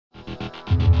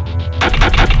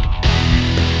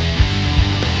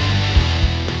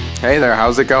Hey there,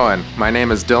 how's it going? My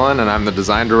name is Dylan and I'm the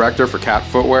design director for Cat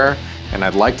Footwear, and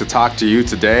I'd like to talk to you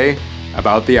today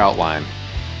about the Outline.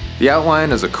 The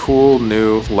Outline is a cool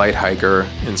new light hiker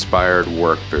inspired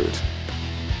work boot.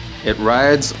 It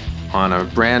rides on a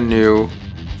brand new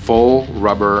full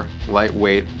rubber,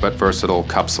 lightweight but versatile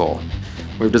cupsole.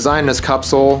 We've designed this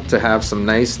cupsole to have some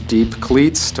nice deep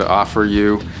cleats to offer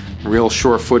you real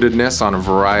sure-footedness on a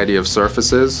variety of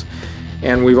surfaces.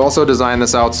 And we've also designed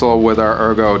this outsole with our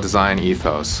ergo design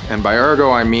ethos. And by ergo,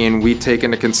 I mean we take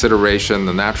into consideration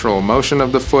the natural motion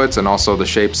of the foot and also the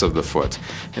shapes of the foot.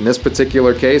 In this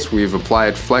particular case, we've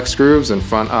applied flex grooves in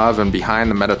front of and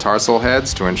behind the metatarsal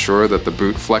heads to ensure that the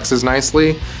boot flexes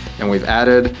nicely. And we've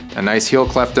added a nice heel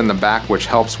cleft in the back, which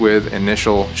helps with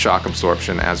initial shock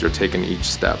absorption as you're taking each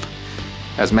step.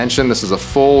 As mentioned, this is a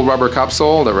full rubber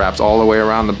cupsole that wraps all the way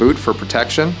around the boot for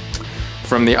protection.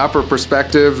 From the upper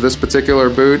perspective, this particular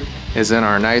boot is in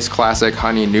our nice classic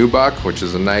honey nubuck, which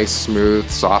is a nice, smooth,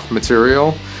 soft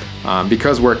material.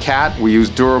 Because we're Cat, we use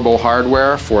durable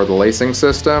hardware for the lacing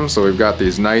system, so we've got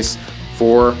these nice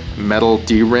 4 metal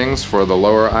D-rings for the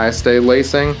lower eye stay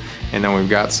lacing, and then we've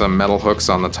got some metal hooks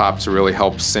on the top to really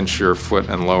help cinch your foot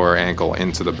and lower ankle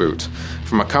into the boot.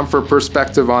 From a comfort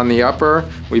perspective on the upper,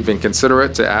 we've been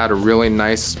considerate to add a really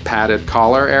nice padded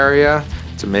collar area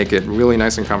to make it really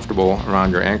nice and comfortable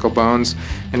around your ankle bones.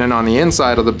 And then on the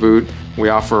inside of the boot, we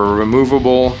offer a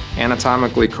removable,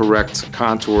 anatomically correct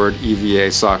contoured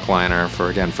EVA sock liner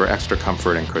for extra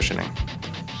comfort and cushioning.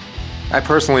 I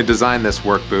personally designed this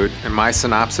work boot, and my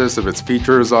synopsis of its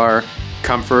features are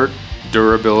comfort,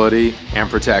 durability, and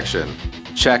protection.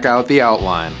 Check out the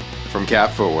Outline from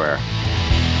Cat Footwear.